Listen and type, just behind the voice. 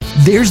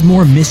There's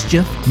more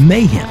mischief,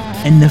 mayhem,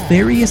 and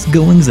nefarious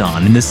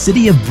goings-on in the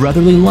city of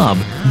brotherly love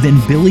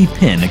than Billy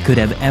Penn could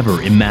have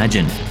ever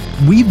imagined.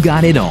 We've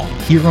got it all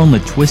here on the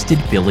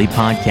Twisted Philly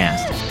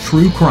podcast.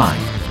 True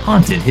crime,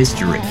 haunted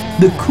history,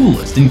 the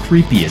coolest and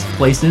creepiest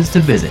places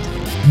to visit.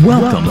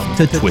 Welcome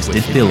to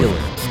Twisted Philly.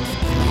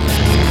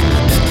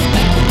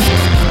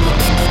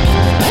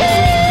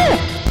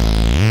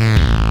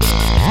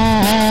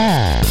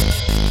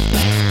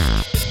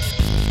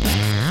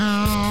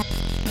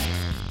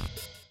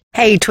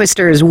 Hey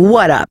Twisters,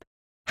 what up?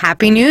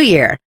 Happy New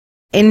Year!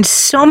 In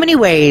so many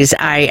ways,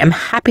 I am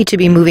happy to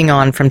be moving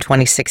on from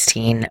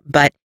 2016,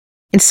 but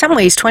in some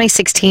ways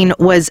 2016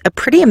 was a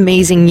pretty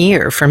amazing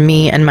year for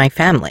me and my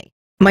family.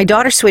 My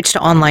daughter switched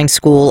to online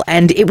school,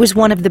 and it was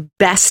one of the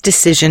best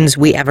decisions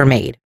we ever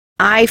made.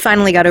 I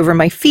finally got over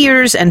my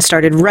fears and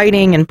started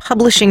writing and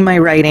publishing my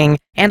writing,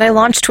 and I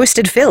launched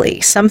Twisted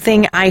Philly,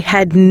 something I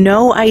had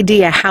no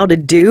idea how to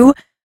do,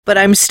 but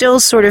I'm still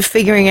sort of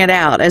figuring it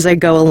out as I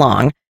go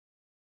along.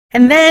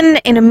 And then,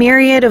 in a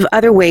myriad of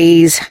other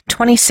ways,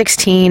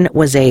 2016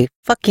 was a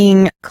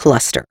fucking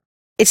cluster.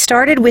 It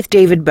started with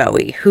David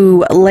Bowie,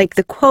 who, like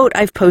the quote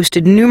I've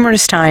posted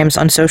numerous times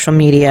on social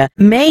media,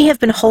 may have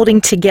been holding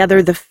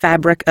together the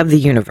fabric of the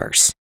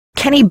universe.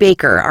 Kenny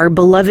Baker, our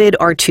beloved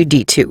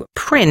R2-D2.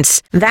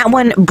 Prince, that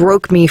one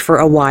broke me for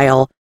a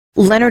while.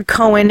 Leonard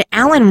Cohen,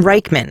 Alan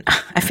Rickman.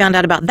 I found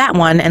out about that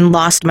one and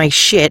lost my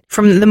shit.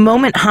 From the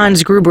moment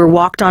Hans Gruber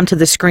walked onto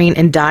the screen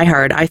in Die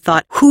Hard, I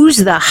thought, who's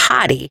the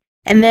hottie?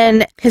 And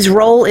then his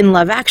role in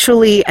Love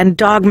Actually and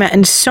Dogma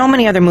and so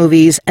many other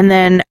movies, and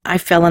then I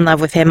fell in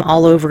love with him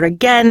all over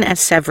again as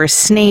Severus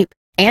Snape.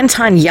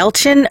 Anton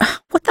Yelchin?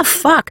 What the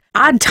fuck?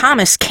 Odd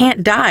Thomas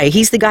can't die.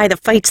 He's the guy that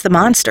fights the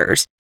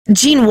monsters.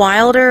 Gene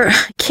Wilder,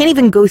 can't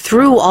even go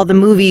through all the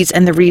movies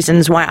and the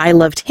reasons why I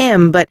loved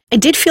him, but I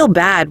did feel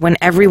bad when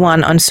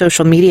everyone on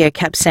social media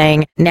kept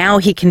saying, now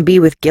he can be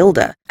with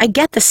Gilda. I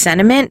get the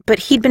sentiment, but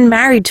he'd been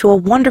married to a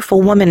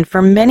wonderful woman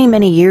for many,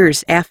 many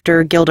years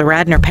after Gilda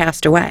Radner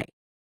passed away.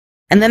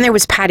 And then there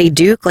was Patty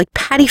Duke, like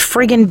Patty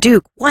friggin'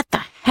 Duke, what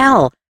the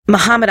hell?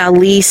 Muhammad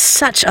Ali,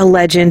 such a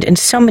legend in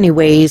so many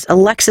ways,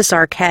 Alexis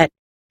Arquette.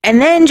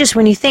 And then just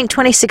when you think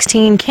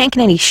 2016 can't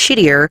get any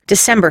shittier,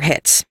 December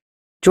hits.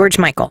 George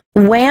Michael.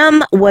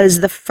 Wham!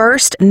 Was the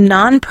first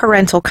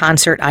non-parental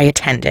concert I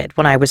attended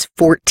when I was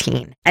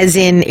 14. As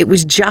in, it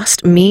was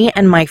just me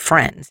and my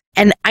friends.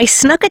 And I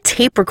snuck a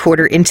tape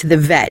recorder into the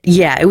vet.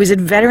 Yeah, it was at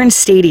Veterans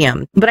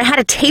Stadium. But I had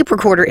a tape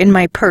recorder in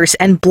my purse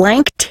and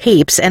blank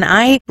tapes, and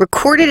I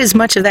recorded as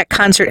much of that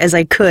concert as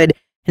I could.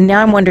 And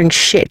now I'm wondering,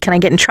 shit, can I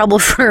get in trouble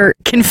for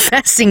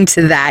confessing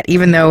to that,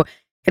 even though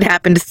it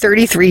happened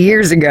 33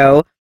 years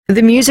ago?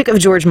 The music of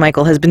George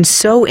Michael has been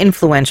so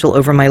influential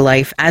over my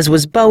life, as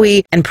was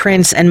Bowie and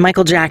Prince and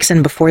Michael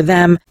Jackson before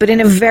them. But in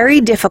a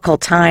very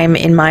difficult time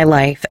in my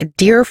life, a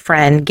dear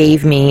friend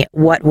gave me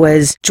what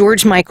was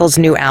George Michael's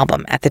new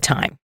album at the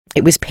time.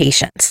 It was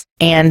Patience.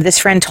 And this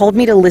friend told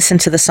me to listen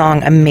to the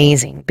song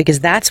Amazing, because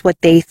that's what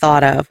they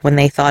thought of when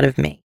they thought of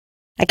me.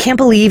 I can't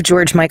believe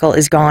George Michael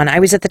is gone. I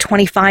was at the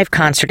 25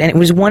 concert, and it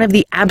was one of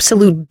the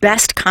absolute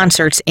best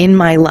concerts in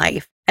my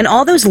life. And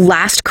all those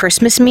last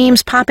Christmas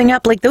memes popping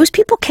up, like those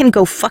people can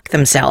go fuck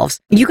themselves.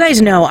 You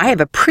guys know I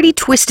have a pretty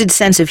twisted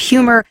sense of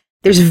humor.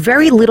 There's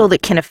very little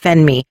that can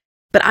offend me,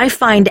 but I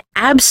find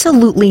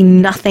absolutely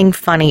nothing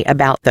funny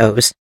about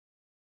those.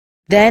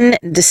 Then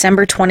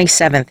December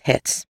 27th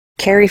hits.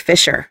 Carrie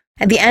Fisher.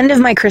 At the end of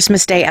my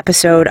Christmas Day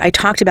episode, I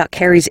talked about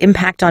Carrie's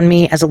impact on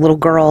me as a little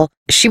girl.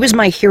 She was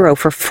my hero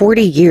for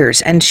 40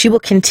 years, and she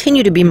will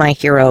continue to be my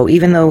hero,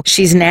 even though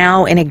she's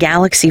now in a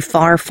galaxy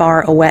far,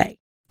 far away.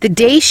 The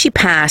day she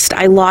passed,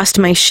 I lost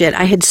my shit.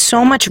 I had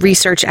so much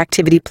research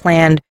activity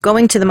planned,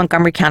 going to the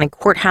Montgomery County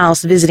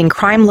Courthouse, visiting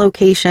crime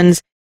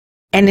locations,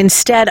 and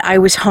instead I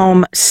was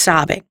home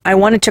sobbing. I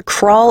wanted to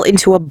crawl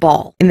into a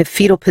ball in the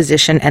fetal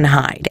position and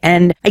hide.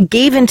 And I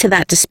gave into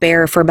that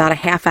despair for about a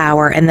half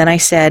hour, and then I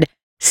said,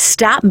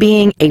 stop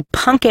being a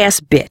punk-ass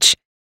bitch.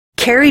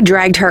 Carrie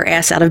dragged her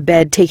ass out of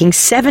bed, taking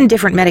 7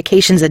 different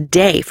medications a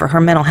day for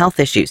her mental health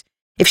issues.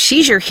 If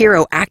she's your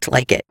hero, act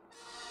like it.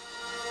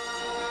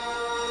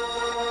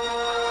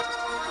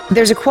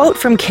 There's a quote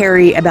from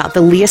Carrie about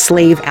the Leah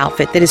Slave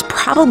outfit that is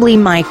probably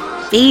my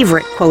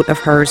favorite quote of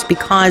hers,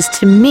 because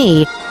to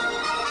me,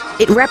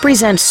 it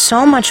represents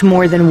so much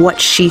more than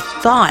what she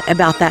thought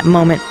about that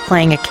moment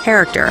playing a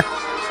character,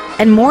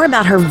 and more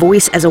about her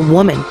voice as a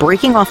woman,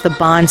 breaking off the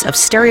bonds of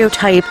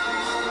stereotype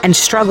and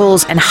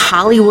struggles and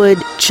Hollywood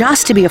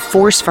just to be a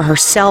force for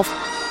herself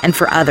and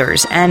for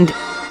others. And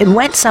it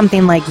went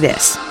something like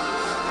this.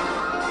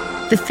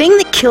 The thing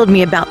that killed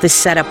me about this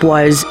setup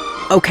was,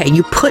 okay,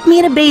 you put me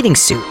in a bathing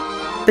suit,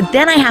 but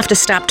then I have to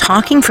stop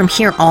talking from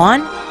here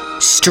on,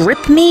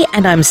 strip me,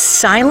 and I'm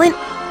silent.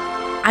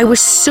 I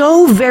was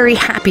so very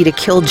happy to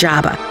kill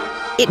Jabba.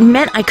 It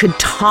meant I could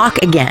talk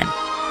again.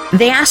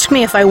 They asked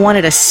me if I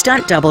wanted a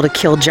stunt double to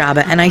kill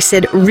Jabba, and I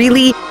said,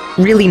 really,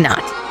 really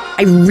not.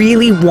 I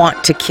really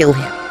want to kill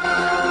him.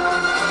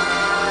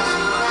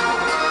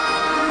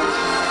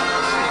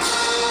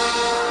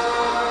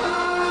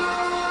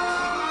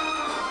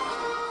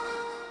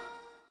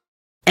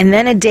 And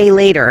then a day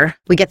later,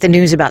 we get the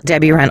news about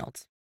Debbie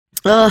Reynolds.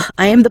 Ugh,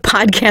 I am the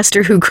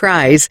podcaster who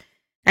cries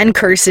and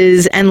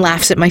curses and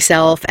laughs at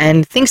myself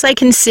and thinks I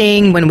can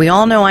sing when we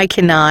all know I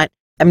cannot.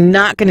 I'm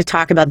not going to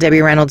talk about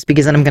Debbie Reynolds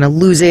because then I'm going to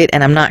lose it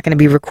and I'm not going to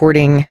be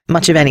recording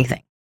much of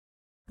anything.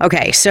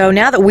 Okay, so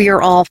now that we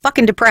are all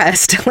fucking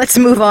depressed, let's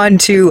move on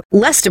to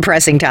less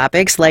depressing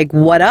topics like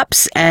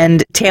what-ups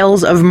and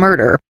tales of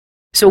murder.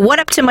 So what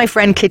up to my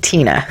friend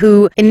Katina,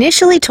 who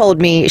initially told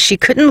me she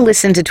couldn't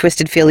listen to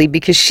Twisted Philly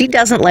because she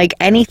doesn't like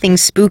anything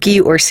spooky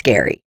or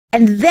scary.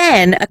 And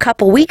then a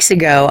couple weeks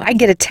ago, I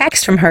get a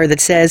text from her that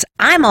says,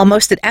 I'm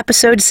almost at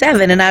episode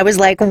 7. And I was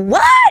like,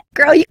 what?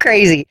 Girl, you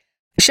crazy.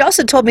 She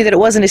also told me that it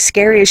wasn't as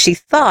scary as she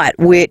thought,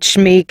 which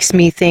makes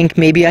me think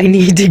maybe I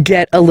need to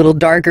get a little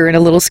darker and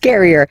a little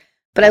scarier.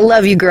 But I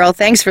love you, girl.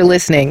 Thanks for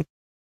listening.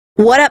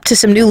 What up to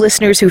some new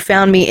listeners who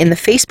found me in the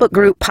Facebook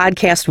group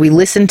podcast we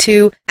listen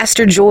to?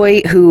 Esther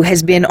Joy, who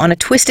has been on a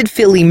Twisted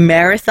Philly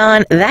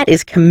marathon. That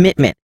is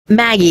commitment.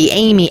 Maggie,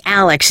 Amy,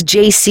 Alex,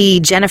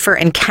 JC, Jennifer,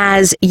 and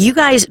Kaz, you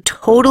guys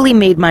totally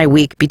made my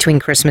week between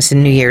Christmas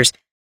and New Year's.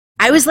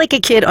 I was like a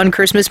kid on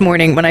Christmas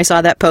morning when I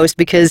saw that post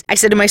because I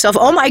said to myself,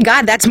 oh my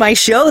God, that's my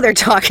show they're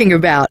talking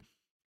about.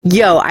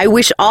 Yo, I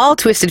wish all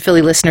Twisted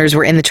Philly listeners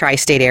were in the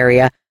tri-state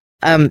area.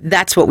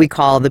 That's what we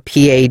call the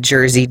PA,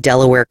 Jersey,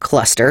 Delaware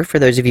cluster, for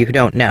those of you who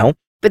don't know.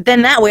 But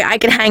then that way I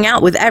could hang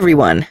out with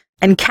everyone.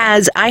 And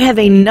Kaz, I have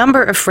a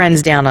number of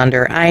friends down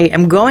under. I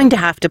am going to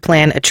have to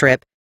plan a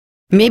trip.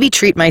 Maybe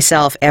treat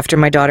myself after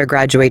my daughter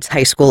graduates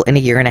high school in a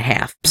year and a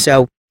half.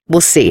 So we'll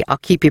see. I'll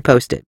keep you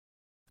posted.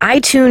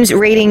 iTunes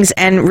ratings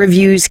and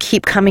reviews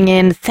keep coming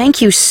in.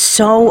 Thank you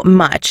so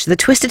much. The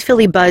Twisted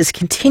Philly buzz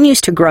continues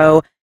to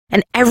grow.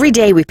 And every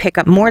day we pick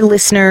up more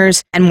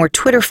listeners and more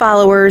Twitter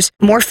followers,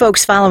 more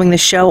folks following the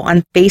show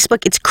on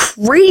Facebook. It's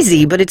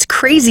crazy, but it's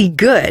crazy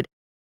good.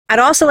 I'd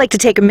also like to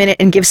take a minute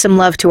and give some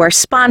love to our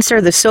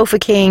sponsor, the Sofa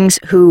Kings,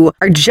 who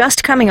are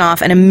just coming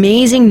off an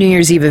amazing New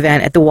Year's Eve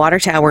event at the Water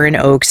Tower in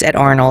Oaks at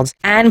Arnold's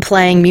and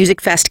playing Music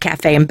Fest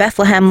Cafe in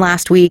Bethlehem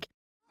last week.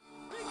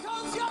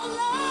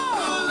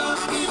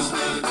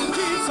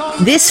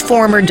 This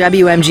former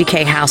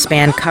WMGK house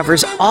band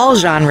covers all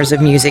genres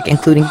of music,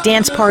 including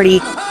dance party,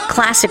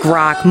 classic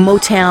rock,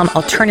 Motown,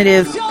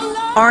 alternative,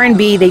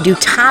 R&B. They do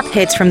top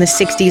hits from the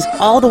 60s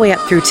all the way up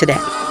through today.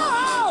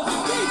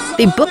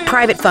 They book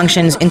private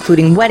functions,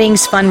 including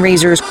weddings,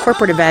 fundraisers,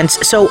 corporate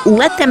events, so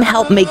let them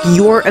help make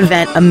your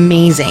event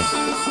amazing.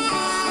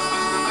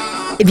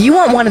 If you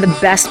want one of the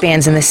best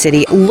bands in the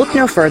city, look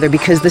no further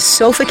because the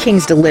Sofa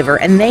Kings deliver,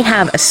 and they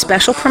have a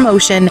special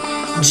promotion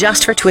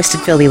just for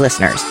Twisted Philly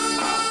listeners.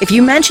 If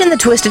you mention the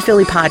Twisted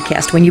Philly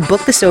podcast when you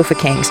book the Sofa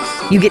Kings,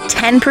 you get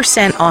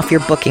 10% off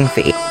your booking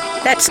fee.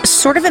 That's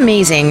sort of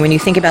amazing when you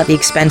think about the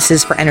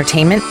expenses for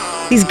entertainment.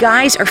 These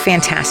guys are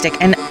fantastic,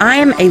 and I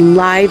am a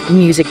live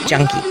music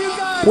junkie.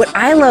 What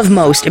I love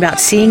most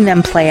about seeing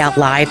them play out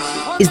live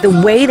is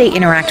the way they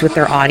interact with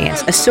their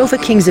audience. A Sofa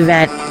Kings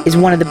event is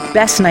one of the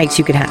best nights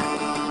you could have.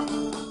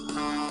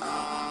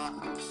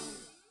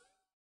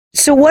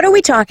 So what are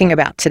we talking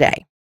about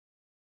today?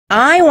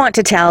 I want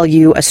to tell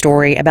you a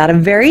story about a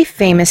very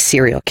famous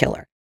serial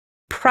killer.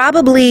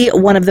 Probably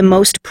one of the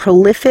most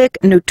prolific,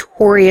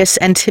 notorious,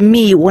 and to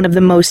me, one of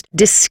the most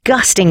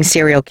disgusting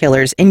serial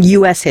killers in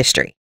U.S.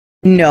 history.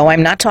 No,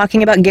 I'm not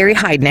talking about Gary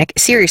Heidnik.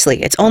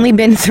 Seriously, it's only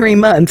been 3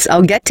 months.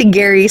 I'll get to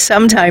Gary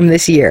sometime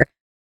this year.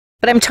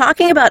 But I'm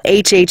talking about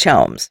H.H.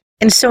 Holmes.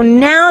 And so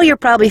now you're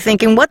probably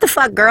thinking, what the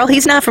fuck, girl?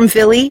 He's not from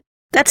Philly.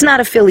 That's not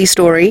a Philly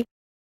story.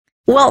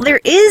 Well, there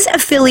is a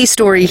Philly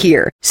story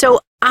here. So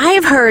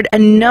I've heard a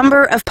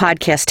number of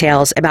podcast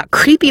tales about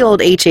creepy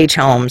old H.H.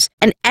 Holmes,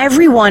 and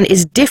everyone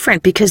is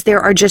different because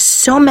there are just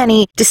so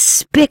many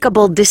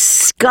despicable,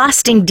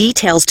 disgusting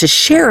details to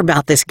share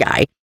about this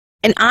guy.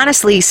 And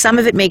honestly, some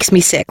of it makes me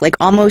sick, like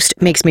almost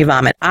makes me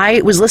vomit.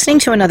 I was listening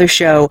to another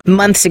show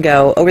months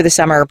ago over the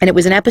summer, and it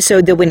was an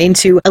episode that went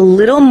into a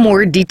little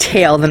more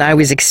detail than I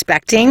was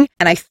expecting,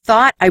 and I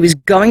thought I was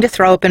going to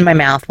throw up in my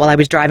mouth while I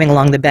was driving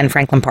along the Ben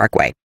Franklin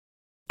Parkway.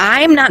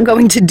 I'm not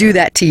going to do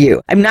that to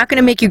you. I'm not going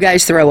to make you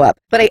guys throw up.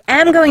 But I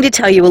am going to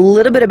tell you a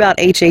little bit about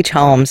H.H.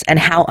 Holmes and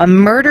how a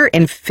murder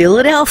in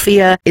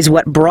Philadelphia is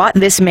what brought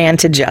this man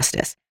to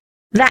justice.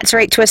 That's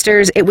right,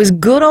 Twisters. It was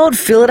good old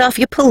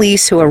Philadelphia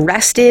police who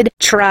arrested,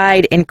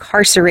 tried,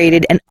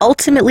 incarcerated, and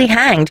ultimately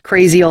hanged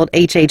crazy old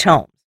H.H.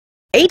 Holmes.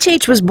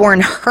 H.H. was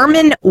born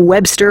Herman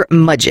Webster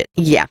Mudgett.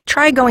 Yeah,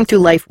 try going through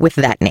life with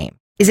that name.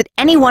 Is it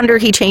any wonder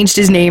he changed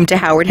his name to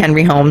Howard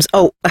Henry Holmes?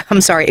 Oh, I'm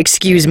sorry,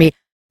 excuse me.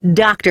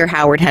 Dr.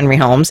 Howard Henry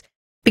Holmes,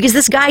 because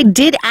this guy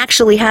did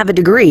actually have a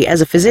degree as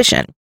a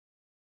physician.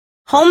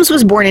 Holmes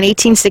was born in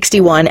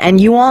 1861, and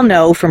you all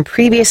know from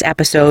previous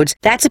episodes,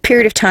 that's a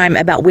period of time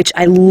about which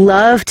I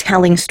love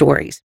telling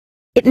stories.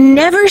 It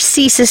never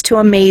ceases to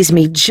amaze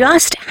me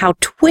just how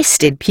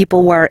twisted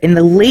people were in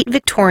the late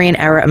Victorian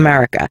era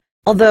America,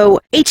 although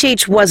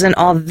H.H. wasn't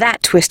all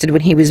that twisted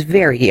when he was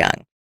very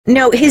young.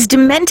 No, his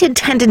demented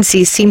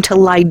tendencies seemed to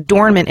lie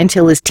dormant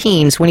until his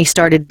teens when he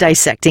started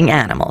dissecting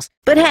animals.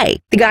 But hey,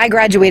 the guy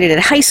graduated at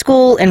high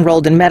school,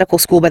 enrolled in medical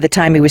school by the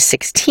time he was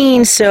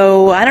 16,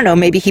 so I don't know,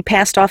 maybe he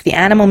passed off the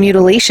animal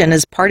mutilation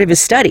as part of his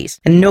studies,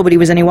 and nobody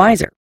was any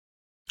wiser.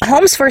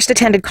 Holmes first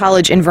attended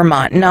college in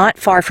Vermont, not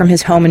far from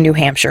his home in New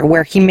Hampshire,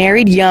 where he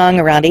married young,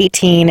 around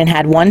 18, and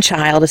had one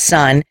child, a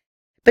son,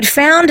 but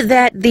found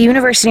that the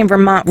University in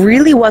Vermont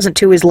really wasn't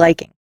to his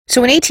liking.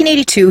 So in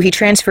 1882, he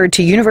transferred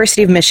to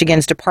University of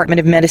Michigan's Department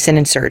of Medicine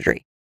and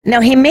Surgery. Now,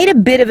 he made a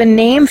bit of a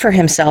name for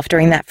himself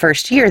during that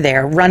first year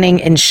there, running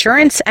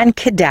insurance and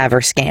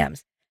cadaver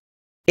scams.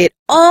 It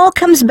all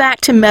comes back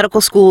to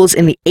medical schools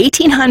in the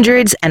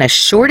 1800s and a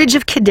shortage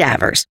of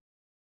cadavers.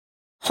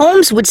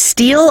 Holmes would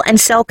steal and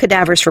sell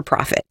cadavers for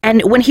profit,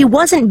 and when he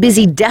wasn't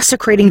busy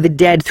desecrating the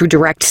dead through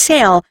direct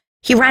sale,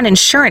 he ran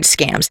insurance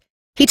scams.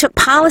 He took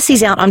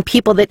policies out on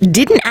people that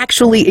didn't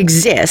actually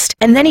exist,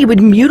 and then he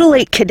would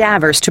mutilate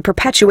cadavers to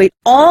perpetuate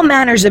all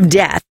manners of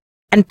death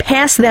and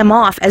pass them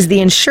off as the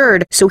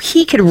insured so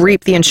he could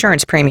reap the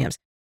insurance premiums.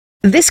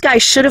 This guy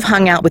should have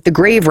hung out with the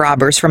grave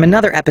robbers from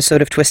another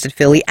episode of Twisted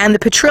Philly and the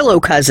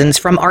Petrillo cousins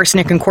from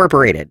Arsenic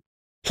Incorporated.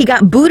 He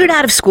got booted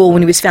out of school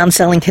when he was found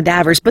selling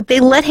cadavers, but they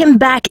let him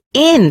back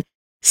in.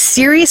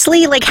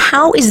 Seriously? Like,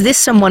 how is this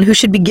someone who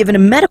should be given a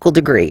medical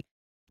degree?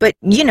 But,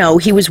 you know,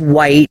 he was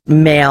white,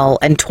 male,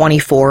 and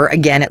 24,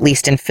 again, at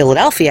least in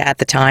Philadelphia at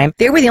the time.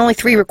 They were the only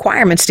 3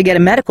 requirements to get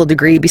a medical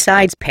degree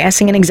besides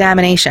passing an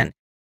examination.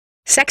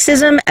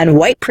 Sexism and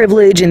white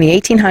privilege in the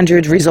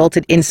 1800s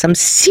resulted in some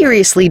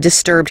seriously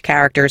disturbed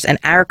characters in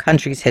our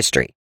country's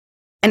history.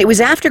 And it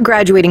was after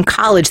graduating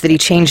college that he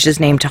changed his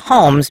name to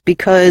Holmes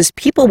because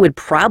people would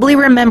probably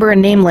remember a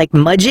name like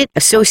Mudgett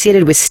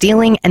associated with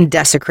stealing and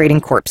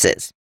desecrating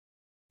corpses.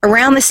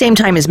 Around the same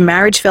time his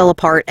marriage fell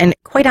apart, and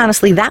quite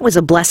honestly, that was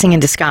a blessing in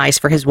disguise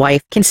for his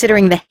wife,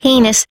 considering the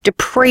heinous,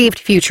 depraved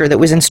future that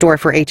was in store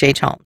for H.H.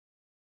 Holmes.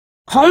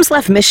 Holmes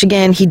left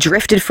Michigan, he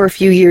drifted for a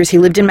few years, he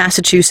lived in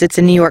Massachusetts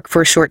and New York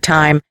for a short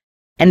time,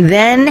 and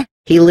then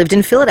he lived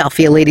in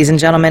Philadelphia, ladies and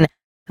gentlemen.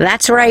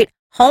 That's right,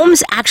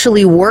 Holmes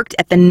actually worked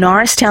at the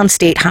Norristown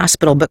State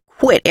Hospital, but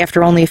quit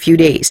after only a few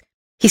days.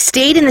 He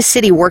stayed in the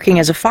city working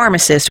as a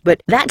pharmacist,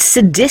 but that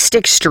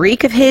sadistic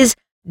streak of his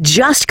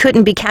just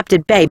couldn't be kept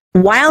at bay.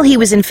 While he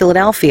was in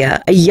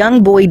Philadelphia, a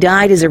young boy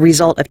died as a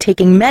result of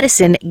taking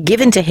medicine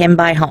given to him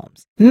by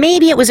Holmes.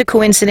 Maybe it was a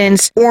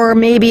coincidence, or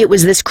maybe it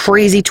was this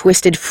crazy,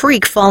 twisted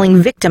freak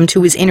falling victim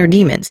to his inner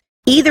demons.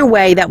 Either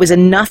way, that was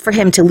enough for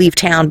him to leave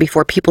town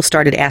before people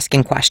started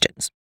asking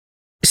questions.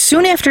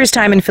 Soon after his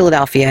time in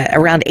Philadelphia,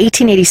 around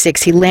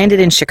 1886, he landed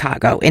in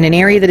Chicago, in an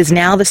area that is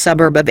now the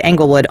suburb of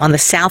Englewood on the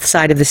south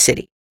side of the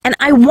city. And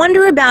I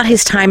wonder about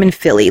his time in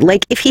Philly,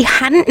 like if he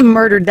hadn't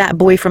murdered that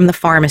boy from the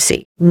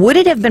pharmacy, would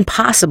it have been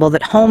possible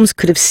that Holmes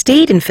could have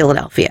stayed in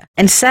Philadelphia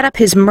and set up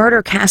his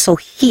murder castle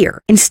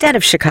here instead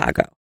of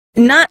Chicago?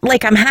 Not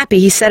like I'm happy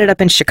he set it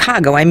up in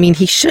Chicago. I mean,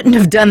 he shouldn't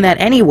have done that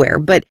anywhere,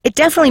 but it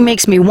definitely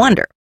makes me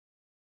wonder.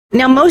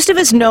 Now, most of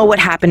us know what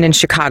happened in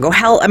Chicago.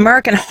 Hell,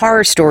 American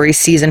Horror Story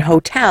season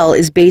Hotel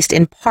is based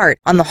in part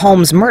on the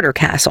Holmes murder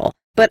castle.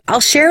 But I'll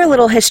share a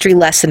little history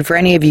lesson for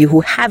any of you who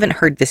haven't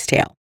heard this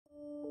tale.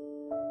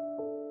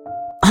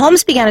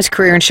 Holmes began his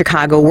career in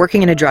Chicago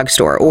working in a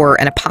drugstore, or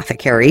an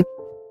apothecary,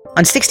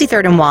 on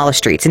 63rd and Wallace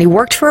Streets, and he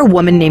worked for a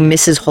woman named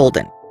Mrs.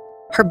 Holden.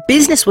 Her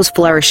business was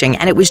flourishing,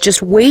 and it was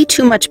just way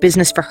too much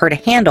business for her to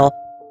handle,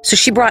 so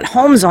she brought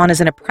Holmes on as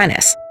an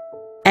apprentice.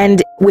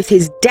 And with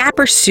his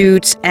dapper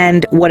suits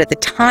and what at the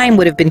time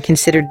would have been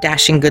considered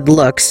dashing good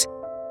looks,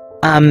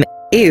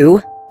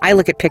 ew, I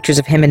look at pictures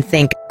of him and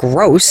think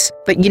gross,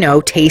 but you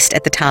know, taste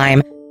at the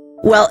time.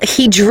 Well,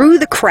 he drew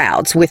the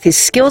crowds with his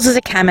skills as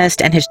a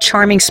chemist and his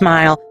charming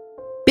smile.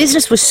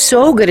 Business was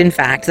so good, in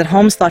fact, that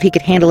Holmes thought he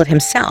could handle it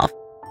himself.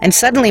 And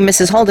suddenly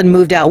Mrs. Holden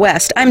moved out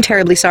west. I'm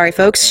terribly sorry,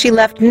 folks. She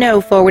left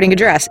no forwarding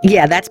address.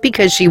 Yeah, that's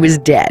because she was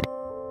dead.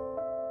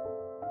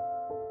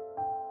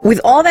 With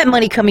all that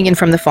money coming in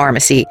from the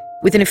pharmacy,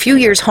 within a few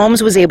years,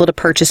 Holmes was able to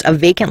purchase a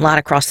vacant lot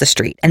across the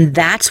street, and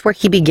that's where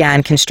he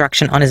began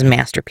construction on his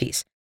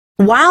masterpiece.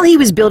 While he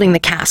was building the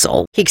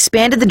castle, he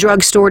expanded the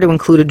drugstore to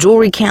include a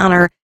jewelry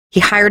counter. He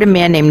hired a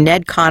man named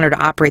Ned Connor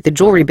to operate the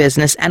jewelry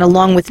business, and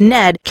along with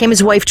Ned came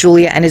his wife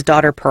Julia and his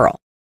daughter Pearl.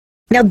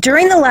 Now,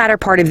 during the latter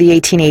part of the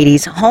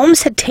 1880s,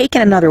 Holmes had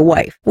taken another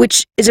wife,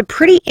 which is a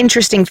pretty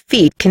interesting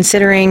feat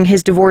considering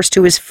his divorce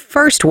to his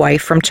first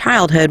wife from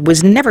childhood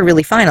was never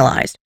really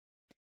finalized.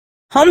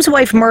 Holmes'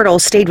 wife Myrtle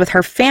stayed with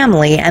her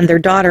family and their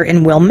daughter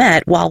in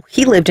Wilmette while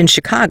he lived in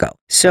Chicago,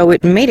 so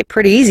it made it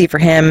pretty easy for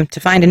him to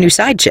find a new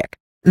side chick.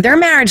 Their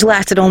marriage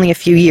lasted only a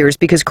few years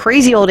because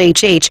crazy old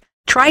H.H.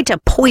 tried to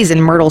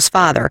poison Myrtle's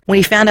father when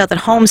he found out that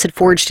Holmes had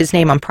forged his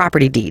name on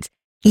property deeds.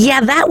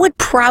 Yeah, that would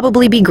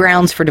probably be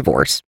grounds for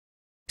divorce.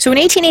 So in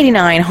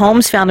 1889,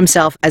 Holmes found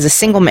himself as a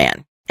single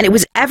man, and it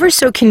was ever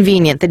so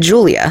convenient that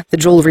Julia, the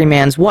jewelry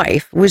man's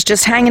wife, was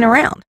just hanging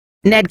around.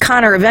 Ned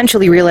Connor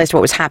eventually realized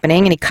what was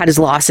happening, and he cut his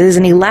losses,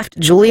 and he left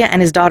Julia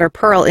and his daughter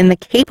Pearl in the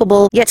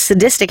capable yet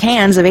sadistic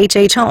hands of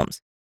H.H.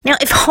 Holmes. Now,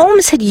 if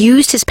Holmes had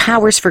used his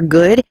powers for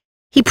good,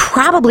 he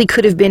probably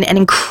could have been an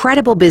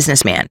incredible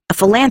businessman, a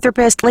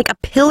philanthropist, like a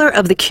pillar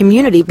of the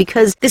community,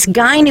 because this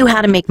guy knew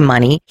how to make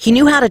money, he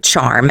knew how to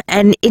charm,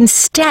 and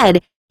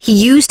instead, he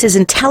used his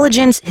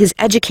intelligence, his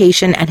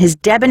education, and his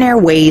debonair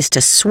ways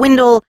to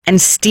swindle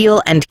and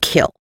steal and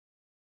kill.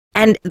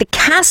 And the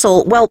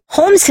castle, well,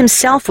 Holmes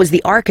himself was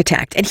the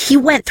architect, and he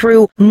went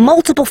through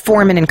multiple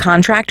foremen and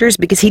contractors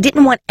because he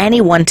didn't want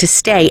anyone to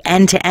stay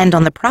end to end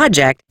on the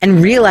project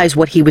and realize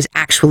what he was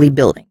actually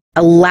building: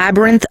 a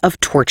labyrinth of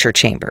torture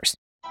chambers.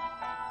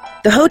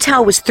 The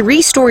hotel was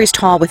 3 stories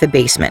tall with a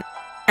basement,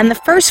 and the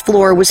first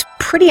floor was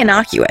pretty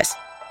innocuous.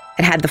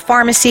 It had the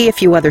pharmacy, a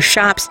few other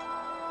shops.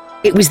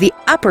 It was the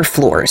upper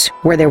floors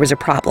where there was a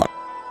problem.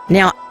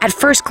 Now, at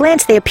first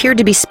glance, they appeared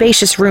to be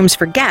spacious rooms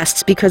for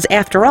guests because,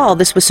 after all,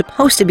 this was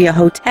supposed to be a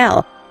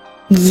hotel.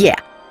 Yeah,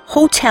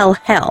 hotel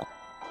hell.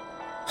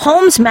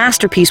 Holmes'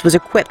 masterpiece was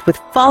equipped with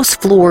false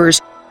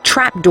floors,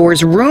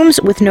 trapdoors,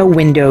 rooms with no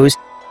windows.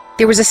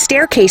 There was a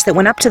staircase that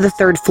went up to the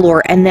 3rd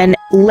floor and then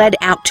led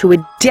out to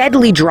a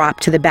deadly drop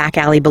to the back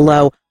alley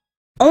below.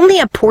 Only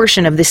a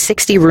portion of the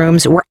 60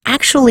 rooms were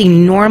actually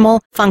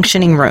normal,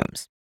 functioning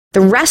rooms.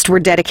 The rest were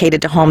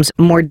dedicated to Holmes'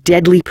 more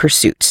deadly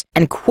pursuits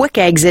and quick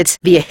exits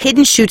via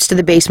hidden chutes to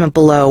the basement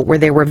below, where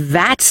there were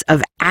vats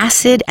of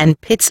acid and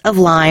pits of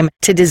lime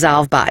to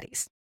dissolve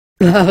bodies.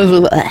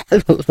 It's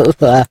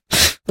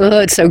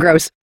so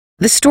gross.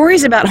 The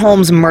stories about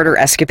Holmes' murder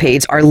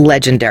escapades are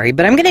legendary,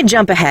 but I'm going to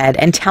jump ahead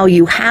and tell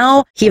you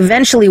how he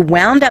eventually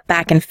wound up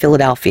back in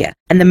Philadelphia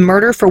and the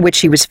murder for which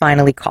he was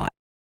finally caught.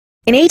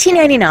 In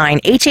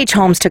 1899, H.H.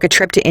 Holmes took a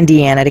trip to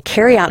Indiana to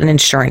carry out an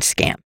insurance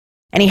scam,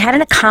 and he had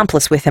an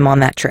accomplice with him on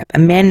that trip, a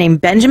man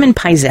named Benjamin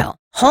Pizell.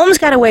 Holmes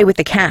got away with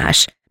the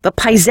cash, but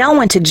Pizell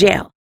went to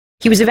jail.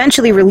 He was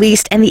eventually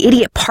released, and the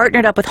idiot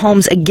partnered up with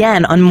Holmes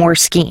again on more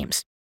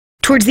schemes.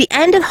 Towards the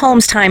end of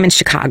Holmes' time in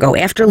Chicago,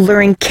 after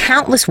luring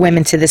countless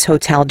women to this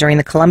hotel during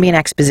the Columbian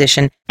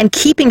Exposition and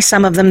keeping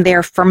some of them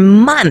there for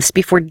months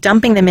before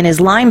dumping them in his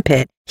lime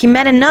pit, he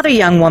met another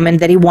young woman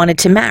that he wanted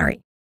to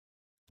marry.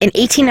 In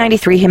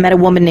 1893, he met a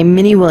woman named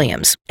Minnie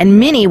Williams, and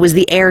Minnie was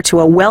the heir to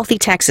a wealthy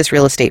Texas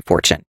real estate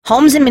fortune.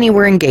 Holmes and Minnie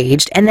were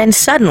engaged, and then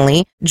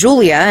suddenly,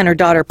 Julia and her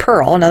daughter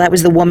Pearl, now that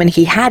was the woman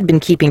he had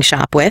been keeping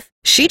shop with,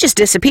 she just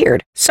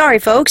disappeared. Sorry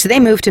folks, they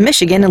moved to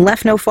Michigan and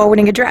left no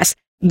forwarding address.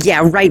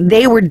 Yeah, right,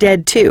 they were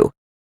dead too.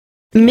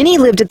 Minnie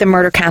lived at the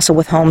murder castle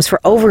with Holmes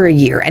for over a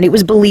year, and it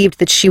was believed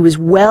that she was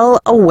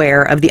well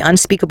aware of the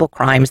unspeakable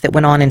crimes that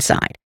went on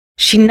inside.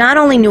 She not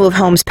only knew of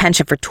Holmes'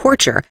 penchant for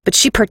torture, but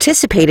she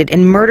participated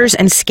in murders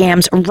and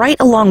scams right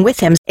along with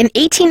him. In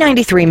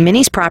 1893,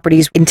 Minnie's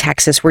properties in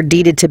Texas were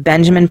deeded to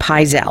Benjamin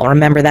Pizell.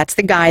 Remember, that's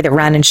the guy that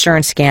ran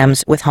insurance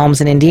scams with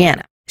Holmes in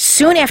Indiana.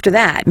 Soon after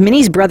that,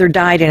 Minnie's brother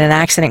died in an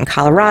accident in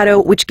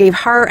Colorado, which gave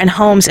her and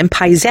Holmes and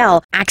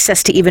Pizell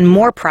access to even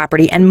more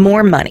property and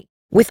more money.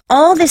 With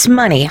all this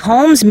money,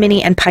 Holmes,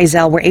 Minnie, and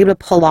Pizell were able to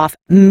pull off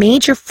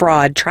major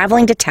fraud,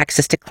 traveling to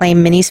Texas to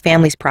claim Minnie's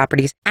family's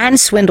properties and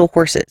swindle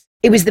horses.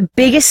 It was the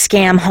biggest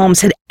scam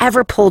Holmes had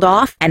ever pulled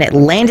off, and it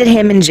landed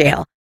him in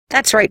jail.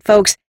 That's right,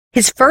 folks.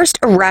 His first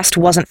arrest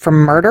wasn't for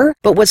murder,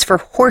 but was for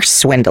horse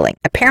swindling.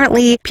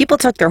 Apparently, people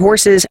took their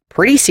horses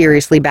pretty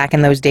seriously back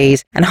in those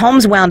days, and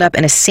Holmes wound up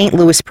in a St.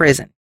 Louis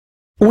prison.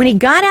 When he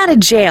got out of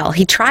jail,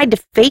 he tried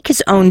to fake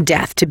his own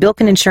death to bilk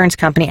an insurance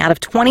company out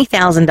of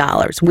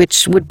 $20,000,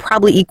 which would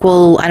probably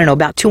equal,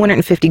 about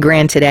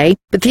 $250,000 today.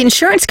 But the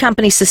insurance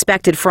company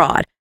suspected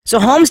fraud. So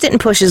Holmes didn't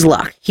push his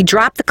luck. He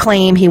dropped the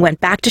claim, he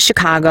went back to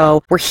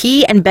Chicago, where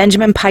he and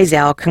Benjamin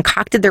Pizell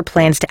concocted their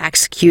plans to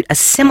execute a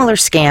similar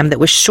scam that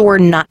was sure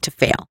not to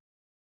fail.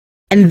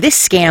 And this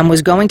scam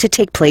was going to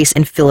take place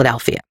in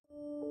Philadelphia.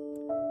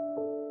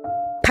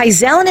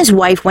 Pizell and his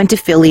wife went to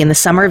Philly in the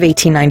summer of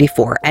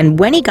 1894, and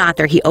when he got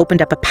there, he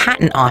opened up a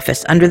patent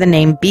office under the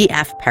name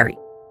B.F. Perry.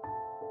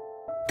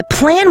 The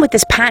plan with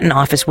this patent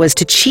office was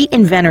to cheat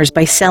inventors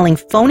by selling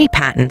phony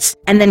patents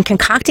and then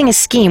concocting a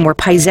scheme where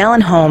Pizell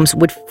and Holmes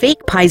would fake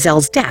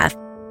Pizell's death,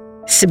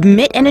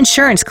 submit an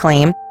insurance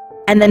claim,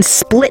 and then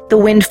split the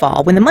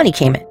windfall when the money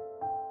came in.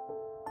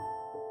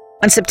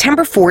 On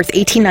September 4th,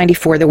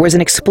 1894, there was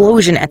an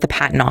explosion at the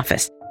patent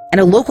office,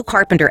 and a local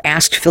carpenter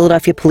asked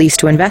Philadelphia police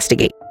to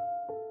investigate.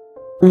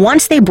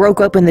 Once they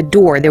broke open the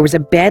door, there was a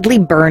badly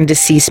burned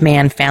deceased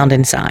man found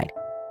inside.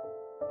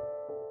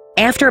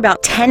 After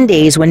about 10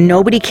 days, when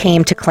nobody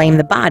came to claim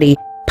the body,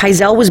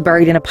 Pizell was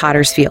buried in a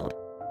potter's field.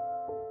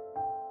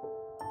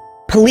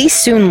 Police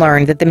soon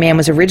learned that the man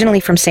was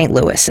originally from St.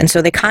 Louis, and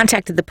so they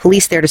contacted the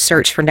police there to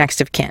search for next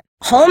of kin.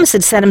 Holmes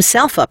had set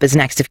himself up as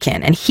next of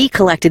kin, and he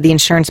collected the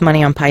insurance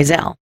money on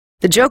Pizell.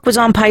 The joke was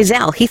on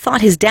Pizell. He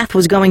thought his death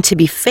was going to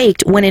be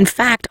faked when, in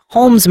fact,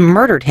 Holmes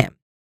murdered him.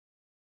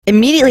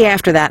 Immediately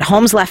after that,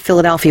 Holmes left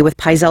Philadelphia with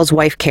Pizell's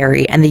wife,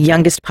 Carrie, and the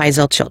youngest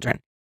Pizell children.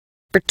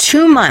 For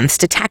 2 months,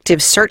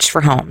 detectives searched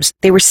for Holmes.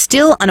 They were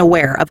still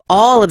unaware of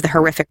all of the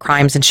horrific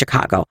crimes in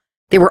Chicago.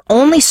 They were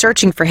only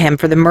searching for him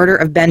for the murder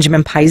of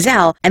Benjamin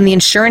Pizell and the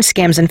insurance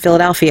scams in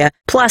Philadelphia,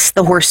 plus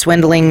the horse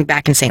swindling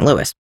back in St.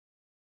 Louis.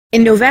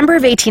 In November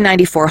of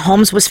 1894,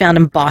 Holmes was found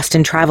in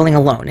Boston traveling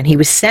alone, and he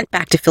was sent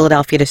back to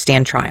Philadelphia to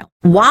stand trial.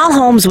 While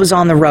Holmes was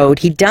on the road,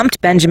 he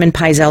dumped Benjamin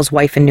Peisel's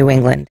wife in New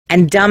England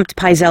and dumped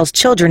Peisel's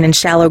children in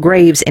shallow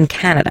graves in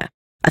Canada.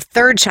 A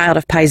third child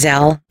of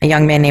Peisel, a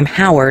young man named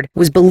Howard,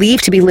 was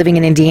believed to be living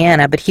in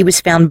Indiana, but he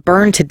was found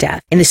burned to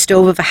death in the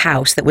stove of a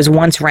house that was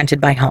once rented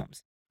by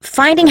Holmes.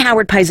 Finding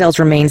Howard Peisel's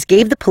remains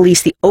gave the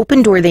police the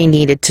open door they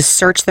needed to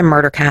search the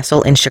murder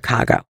castle in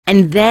Chicago.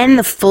 And then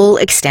the full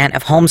extent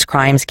of Holmes'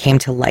 crimes came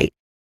to light.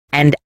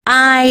 And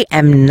I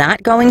am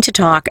not going to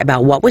talk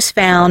about what was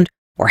found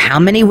or how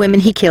many women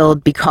he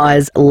killed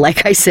because,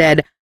 like I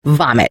said,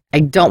 vomit.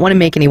 I don't want to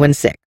make anyone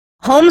sick.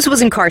 Holmes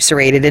was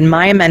incarcerated in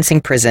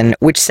Mymensing Prison,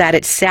 which sat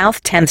at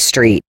South 10th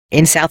Street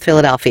in South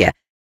Philadelphia.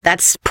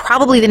 That's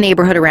probably the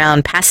neighborhood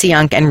around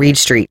Passyunk and Reed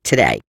Street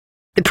today.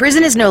 The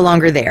prison is no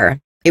longer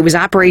there. It was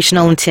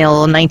operational until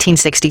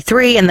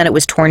 1963, and then it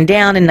was torn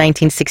down in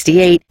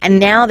 1968, and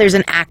now there's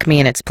an Acme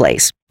in its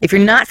place. If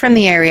you're not from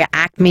the area,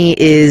 Acme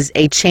is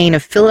a chain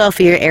of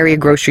Philadelphia area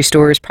grocery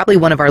stores, probably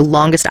one of our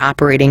longest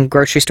operating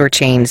grocery store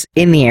chains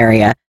in the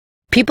area.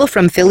 People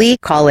from Philly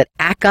call it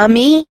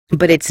Acme,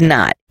 but it's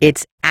not.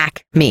 It's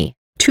Acme.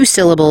 2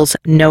 syllables,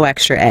 no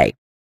extra A.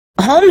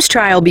 Holmes'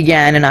 trial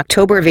began in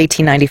October of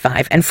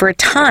 1895, and for a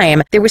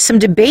time, there was some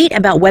debate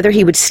about whether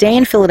he would stay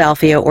in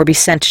Philadelphia or be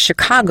sent to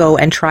Chicago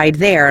and tried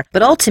there,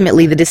 but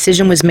ultimately the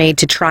decision was made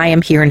to try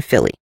him here in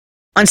Philly.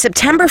 On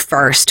September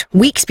 1st,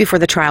 weeks before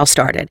the trial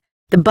started,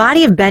 the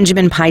body of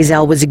Benjamin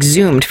Peisel was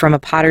exhumed from a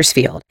potter's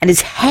field, and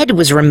his head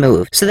was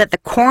removed so that the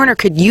coroner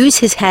could use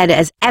his head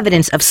as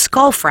evidence of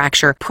skull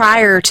fracture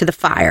prior to the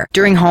fire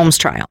during Holmes'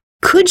 trial.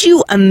 Could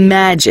you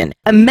imagine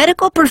a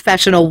medical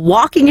professional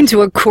walking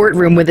into a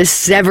courtroom with a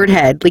severed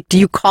head? Like, do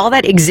you call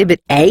that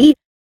Exhibit A?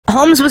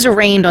 Holmes was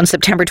arraigned on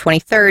September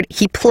 23rd.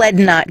 He pled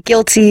not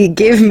guilty.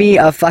 Give me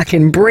a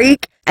fucking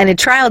break. And a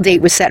trial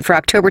date was set for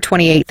October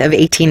 28th of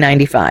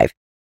 1895.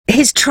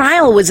 His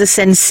trial was a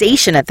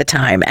sensation at the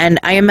time, and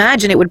I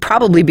imagine it would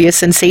probably be a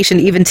sensation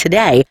even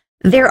today.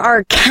 There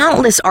are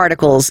countless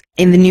articles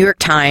in the New York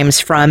Times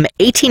from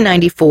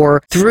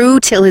 1894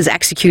 through till his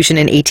execution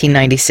in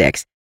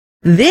 1896.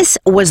 This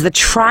was the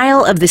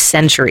trial of the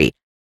century.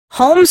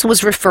 Holmes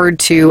was referred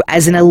to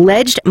as an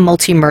alleged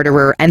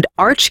multi-murderer and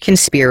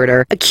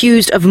arch-conspirator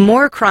accused of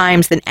more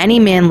crimes than any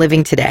man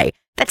living today.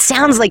 That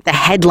sounds like the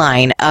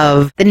headline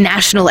of the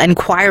National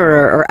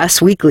Enquirer or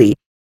Us Weekly.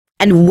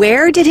 And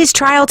where did his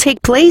trial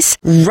take place?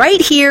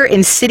 Right here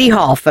in City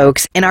Hall,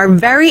 folks, in our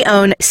very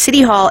own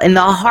City Hall in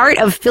the heart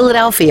of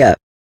Philadelphia.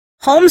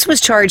 Holmes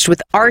was charged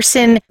with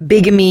arson,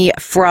 bigamy,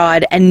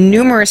 fraud, and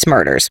numerous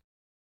murders.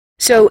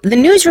 So the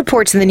news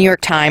reports in the New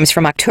York Times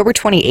from October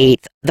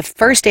 28th, the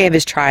first day of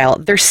his trial,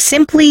 they're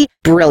simply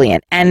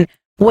brilliant. And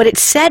what it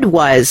said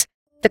was,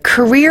 the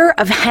career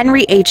of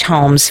Henry H.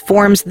 Holmes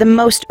forms the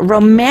most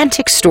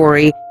romantic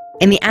story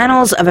in the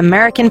annals of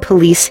American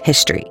police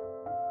history.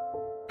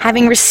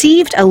 Having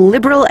received a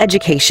liberal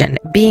education,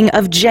 being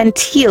of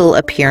genteel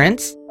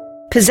appearance,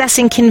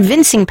 possessing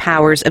convincing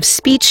powers of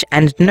speech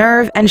and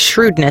nerve and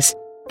shrewdness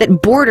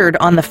that bordered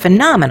on the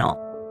phenomenal,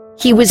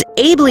 he was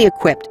ably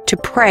equipped to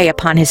prey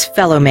upon his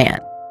fellow man.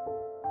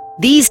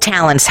 These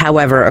talents,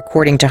 however,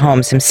 according to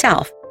Holmes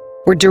himself,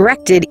 were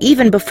directed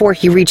even before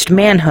he reached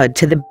manhood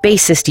to the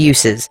basest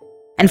uses,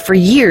 and for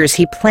years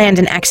he planned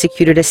and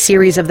executed a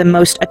series of the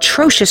most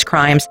atrocious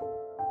crimes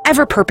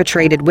ever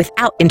perpetrated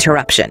without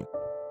interruption.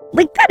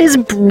 Like, that is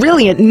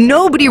brilliant.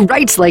 Nobody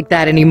writes like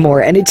that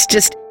anymore, and it's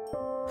just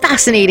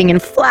fascinating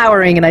and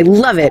flowering, and I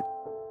love it.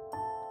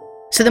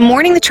 So the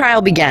morning the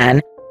trial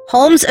began,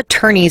 Holmes'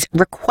 attorneys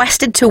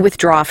requested to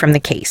withdraw from the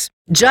case.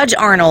 Judge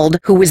Arnold,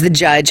 who was the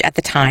judge at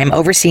the time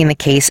overseeing the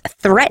case,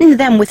 threatened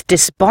them with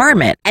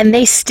disbarment, and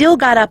they still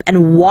got up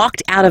and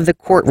walked out of the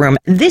courtroom.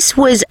 This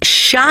was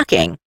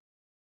shocking.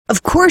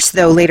 Of course,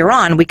 though, later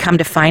on, we come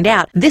to find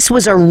out this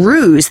was a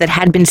ruse that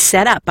had been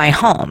set up by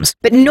Holmes,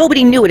 but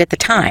nobody knew it at the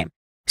time.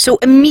 So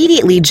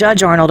immediately,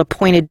 Judge Arnold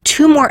appointed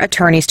 2 more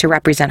attorneys to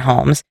represent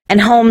Holmes,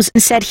 and Holmes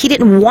said he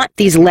didn't want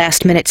these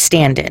last-minute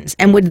stand-ins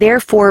and would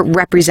therefore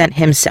represent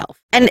himself.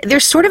 And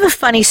there's sort of a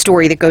funny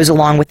story that goes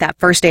along with that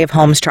first day of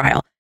Holmes'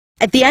 trial.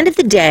 At the end of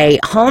the day,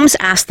 Holmes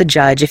asked the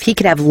judge if he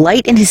could have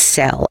light in his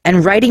cell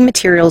and writing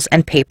materials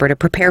and paper to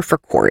prepare for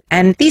court,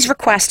 and these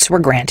requests were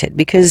granted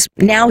because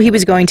now he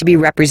was going to be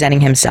representing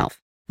himself.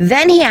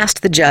 Then he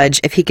asked the judge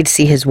if he could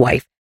see his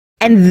wife.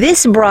 And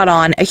this brought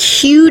on a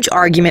huge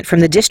argument from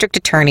the district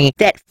attorney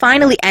that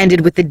finally ended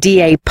with the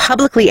DA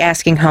publicly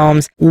asking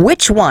Holmes,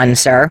 "Which one,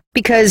 sir?"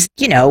 Because,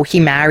 you know, he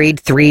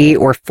married 3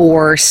 or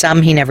 4,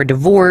 some he never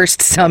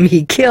divorced, some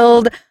he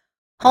killed.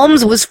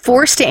 Holmes was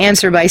forced to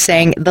answer by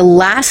saying, "The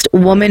last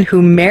woman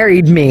who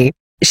married me."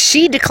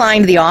 She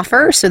declined the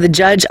offer, so the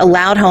judge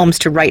allowed Holmes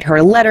to write her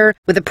a letter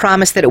with a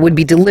promise that it would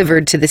be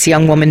delivered to this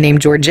young woman named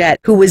Georgette,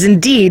 who was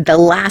indeed the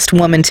last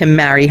woman to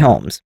marry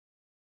Holmes.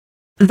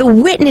 The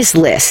witness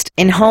list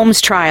in Holmes'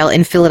 trial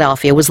in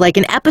Philadelphia was like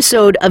an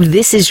episode of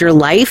This Is Your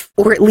Life,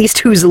 or at least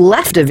who's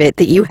left of it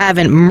that you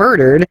haven't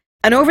murdered.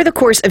 And over the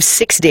course of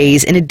 6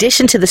 days, in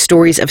addition to the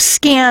stories of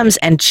scams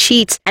and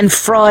cheats and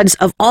frauds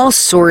of all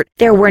sort,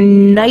 there were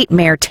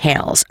nightmare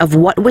tales of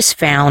what was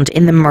found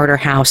in the murder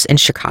house in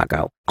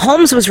Chicago.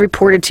 Holmes was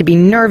reported to be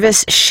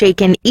nervous,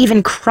 shaken,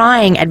 even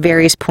crying at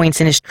various points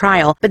in his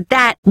trial, but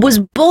that was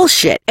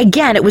bullshit.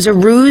 Again, it was a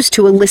ruse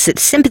to elicit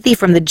sympathy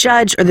from the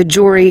judge or the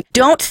jury.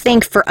 Don't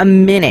think for a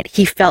minute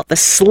he felt the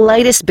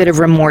slightest bit of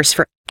remorse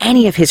for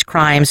any of his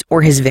crimes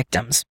or his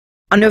victims.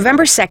 On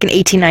November 2nd,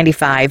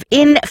 1895,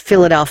 in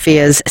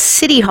Philadelphia's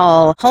City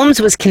Hall,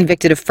 Holmes was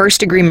convicted of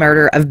first-degree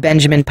murder of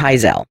Benjamin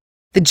Pizell.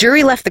 The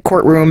jury left the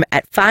courtroom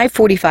at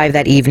 5:45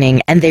 that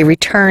evening, and they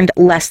returned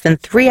less than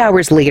 3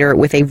 hours later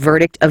with a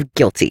verdict of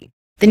guilty.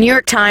 The New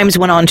York Times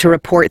went on to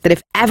report that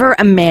if ever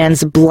a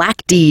man's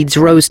black deeds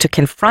rose to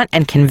confront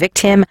and convict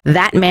him,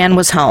 that man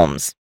was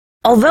Holmes.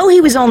 Although he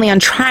was only on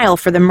trial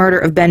for the murder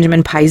of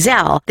Benjamin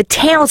Pizell, the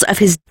tales of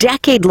his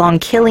decade-long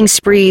killing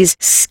sprees,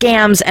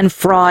 scams, and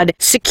fraud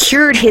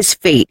secured his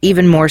fate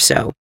even more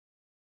so.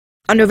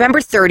 On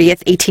November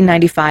 30th,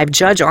 1895,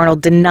 Judge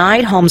Arnold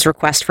denied Holmes'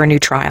 request for a new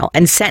trial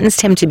and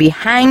sentenced him to be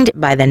hanged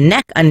by the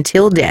neck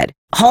until dead.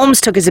 Holmes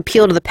took his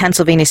appeal to the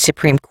Pennsylvania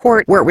Supreme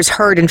Court, where it was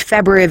heard in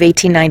February of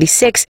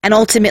 1896, and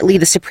ultimately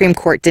the Supreme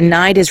Court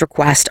denied his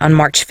request on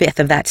March 5th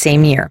of that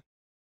same year.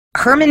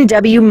 Herman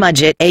W.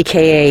 Mudgett,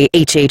 a.k.a.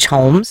 H.H.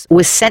 Holmes,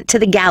 was sent to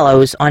the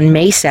gallows on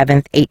May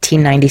 7,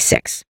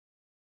 1896.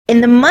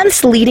 In the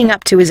months leading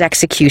up to his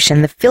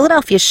execution, the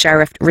Philadelphia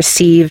sheriff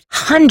received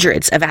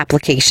hundreds of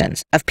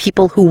applications of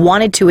people who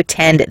wanted to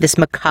attend this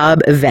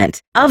macabre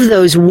event. Of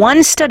those,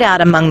 one stood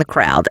out among the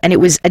crowd, and it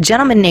was a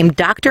gentleman named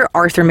Dr.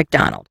 Arthur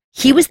McDonald.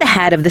 He was the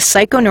head of the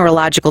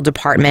psychoneurological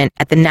department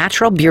at the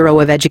National Bureau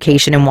of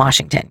Education in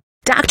Washington.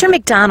 Dr.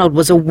 McDonald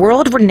was a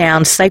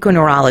world-renowned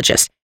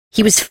psychoneurologist.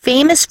 He was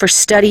famous for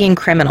studying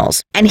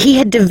criminals, and he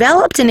had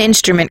developed an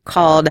instrument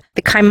called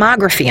the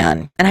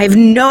kymographion. And I have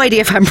no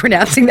idea if I'm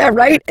pronouncing that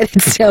right, and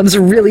it sounds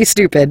really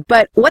stupid.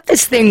 But what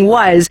this thing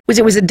was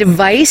it was a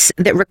device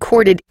that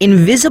recorded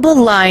invisible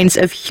lines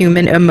of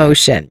human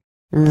emotion.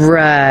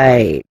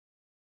 Right.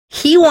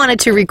 He wanted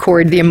to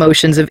record the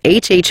emotions of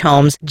H.H.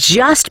 Holmes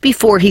just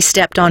before he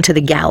stepped onto the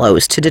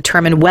gallows to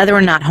determine whether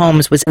or not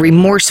Holmes was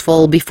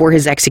remorseful before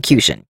his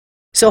execution.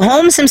 So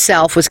Holmes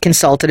himself was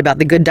consulted about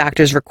the good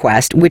doctor's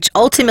request, which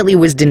ultimately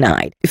was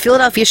denied.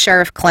 Philadelphia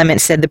Sheriff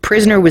Clement said the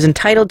prisoner was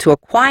entitled to a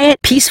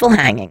quiet, peaceful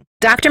hanging.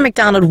 Dr.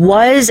 McDonald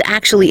was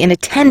actually in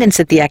attendance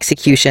at the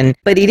execution,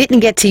 but he didn't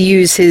get to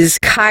use his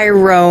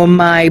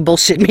my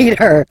bullshit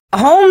meter.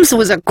 Holmes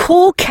was a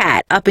cool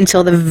cat up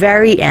until the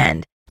very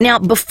end. Now,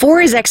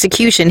 before his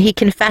execution, he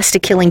confessed to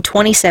killing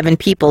 27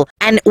 people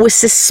and was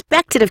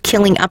suspected of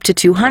killing up to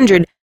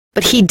 200,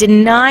 but he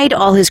denied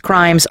all his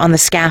crimes on the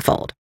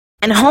scaffold.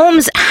 And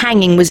Holmes'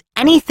 hanging was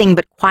anything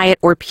but quiet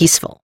or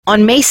peaceful.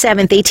 On May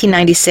 7,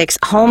 1896,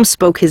 Holmes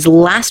spoke his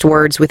last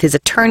words with his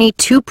attorney,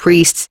 2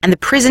 priests, and the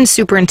prison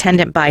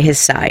superintendent by his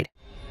side.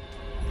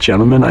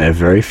 Gentlemen, I have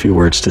very few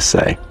words to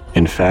say.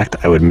 In fact,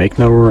 I would make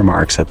no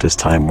remarks at this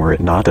time were it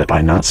not that by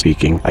not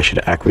speaking, I should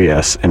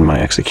acquiesce in my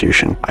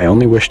execution. I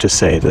only wish to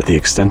say that the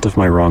extent of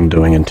my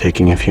wrongdoing and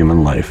taking of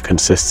human life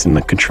consists in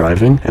the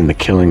contriving and the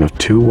killing of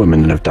 2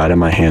 women that have died at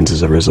my hands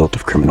as a result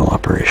of criminal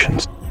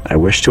operations. I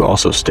wish to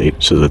also state,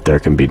 so that there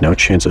can be no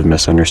chance of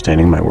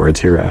misunderstanding my words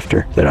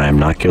hereafter, that I am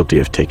not guilty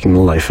of taking the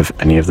life of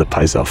any of the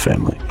Pizell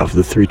family, of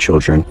the 3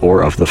 children,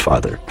 or of the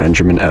father,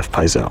 Benjamin F.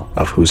 Pizell,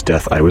 of whose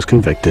death I was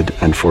convicted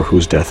and for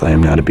whose death I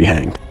am now to be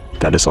hanged.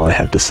 That is all I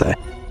have to say.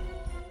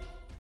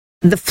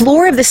 The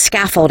floor of the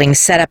scaffolding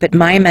set up at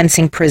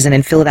Mymensing Prison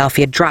in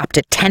Philadelphia dropped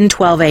at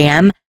 10:12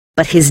 a.m.,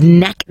 but his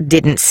neck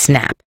didn't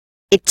snap.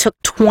 It took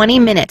 20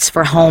 minutes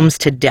for Holmes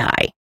to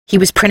die. He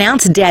was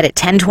pronounced dead at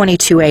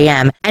 10:22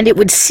 a.m., and it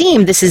would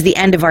seem this is the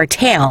end of our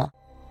tale.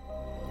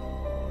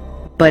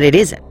 But it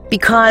isn't,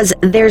 because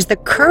there's the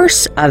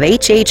curse of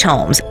H.H.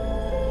 Holmes.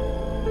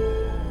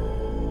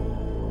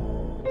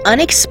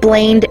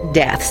 Unexplained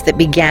deaths that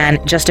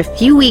began just a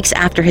few weeks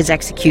after his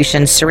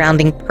execution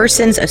surrounding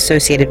persons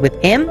associated with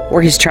him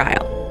or his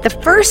trial. The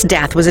first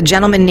death was a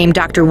gentleman named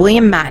Dr.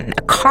 William Matten,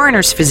 a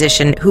coroner's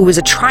physician who was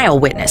a trial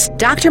witness.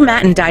 Dr.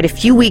 Matten died a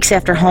few weeks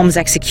after Holmes'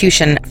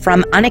 execution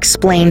from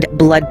unexplained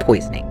blood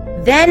poisoning.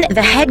 Then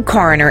the head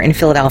coroner in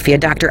Philadelphia,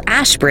 Dr.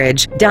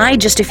 Ashbridge, died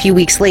just a few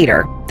weeks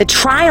later. The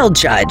trial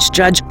judge,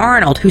 Judge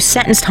Arnold, who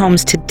sentenced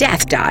Holmes to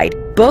death, died.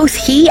 Both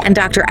he and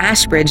Dr.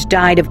 Ashbridge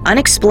died of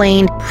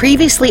unexplained,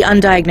 previously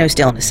undiagnosed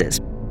illnesses.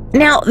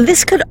 Now,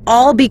 this could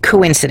all be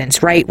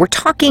coincidence, right? We're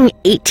talking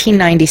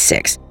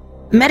 1896.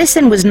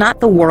 Medicine was not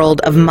the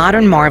world of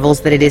modern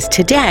marvels that it is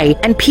today,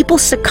 and people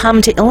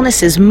succumbed to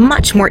illnesses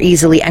much more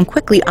easily and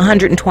quickly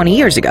 120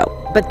 years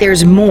ago. But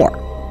there's more.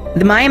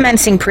 The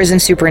Mymensing prison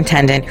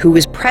superintendent, who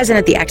was present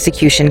at the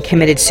execution,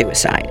 committed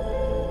suicide.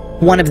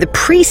 One of the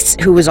priests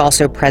who was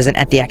also present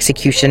at the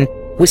execution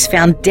was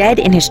found dead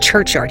in his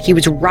churchyard. He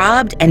was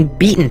robbed and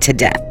beaten to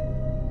death.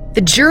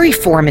 The jury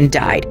foreman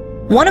died.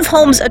 One of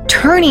Holmes'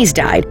 attorneys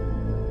died.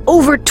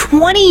 Over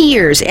 20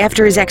 years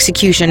after his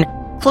execution,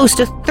 close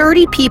to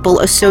 30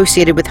 people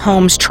associated with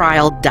Holmes'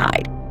 trial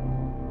died.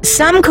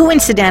 Some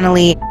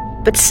coincidentally,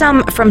 but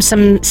some from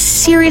some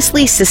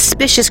seriously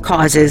suspicious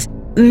causes.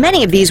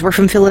 Many of these were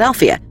from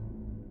Philadelphia.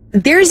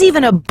 There's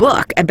even a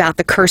book about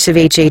the curse of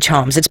H.H.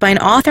 Holmes. It's by an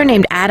author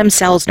named Adam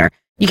Selzner.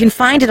 You can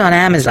find it on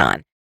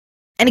Amazon.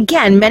 And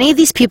again, many of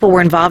these people were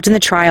involved in the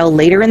trial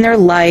later in their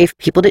life.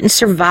 People didn't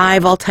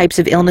survive all types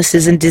of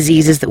illnesses and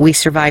diseases that we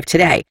survive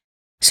today.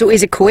 So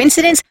is it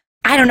coincidence?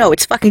 I don't know.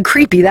 It's fucking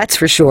creepy, that's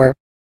for sure.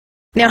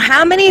 Now,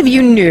 how many of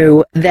you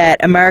knew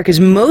that America's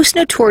most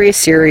notorious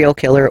serial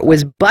killer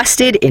was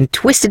busted in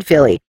Twisted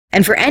Philly?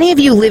 And for any of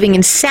you living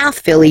in South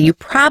Philly, you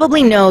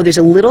probably know there's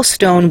a little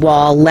stone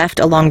wall left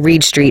along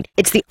Reed Street.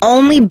 It's the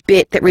only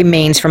bit that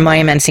remains from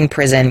Monumentsing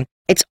Prison.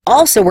 It's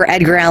also where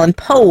Edgar Allan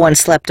Poe once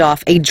slept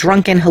off a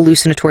drunken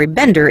hallucinatory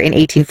bender in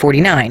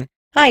 1849.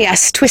 Ah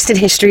yes, twisted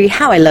history,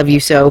 how I love you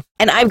so.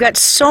 And I've got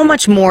so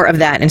much more of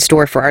that in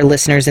store for our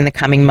listeners in the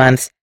coming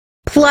months.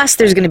 Plus,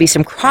 there's going to be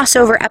some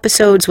crossover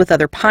episodes with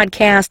other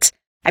podcasts.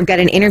 I've got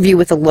an interview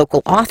with a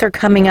local author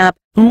coming up.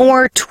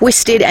 More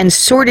twisted and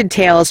sordid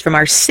tales from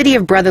our city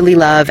of brotherly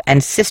love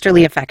and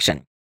sisterly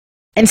affection.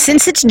 And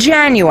since it's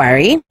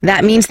January,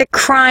 that means that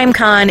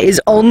CrimeCon is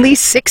only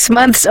 6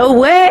 months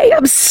away.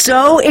 I'm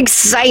so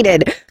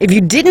excited. If you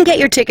didn't get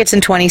your tickets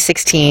in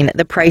 2016,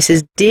 the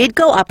prices did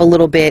go up a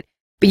little bit,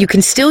 but you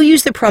can still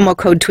use the promo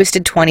code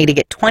TWISTED20 to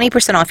get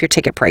 20% off your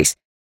ticket price.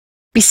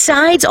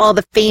 Besides all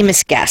the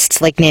famous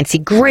guests like Nancy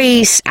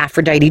Grace,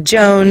 Aphrodite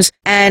Jones,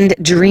 and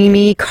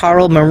dreamy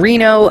Carl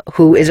Marino,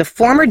 who is a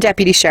former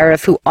deputy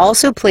sheriff who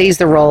also plays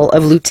the role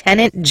of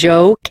Lieutenant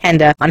Joe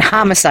Kenda on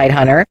Homicide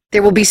Hunter,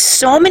 there will be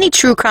so many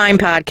true crime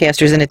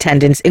podcasters in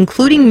attendance,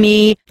 including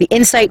me, the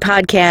Insight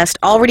Podcast,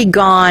 Already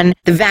Gone,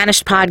 the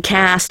Vanished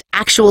Podcast,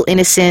 Actual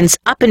Innocence,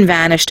 Up and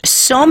Vanished,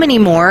 so many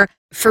more.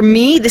 For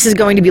me, this is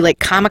going to be like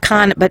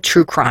Comic-Con, but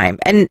true crime.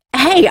 And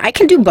hey, I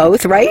can do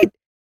both, right?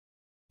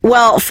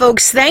 Well,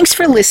 folks, thanks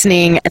for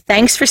listening.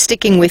 Thanks for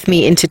sticking with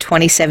me into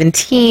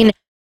 2017.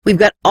 We've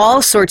got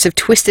all sorts of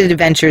twisted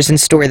adventures in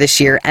store this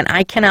year, and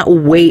I cannot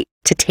wait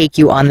to take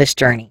you on this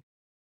journey.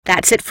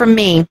 That's it from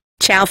me.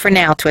 Ciao for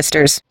now,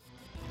 Twisters.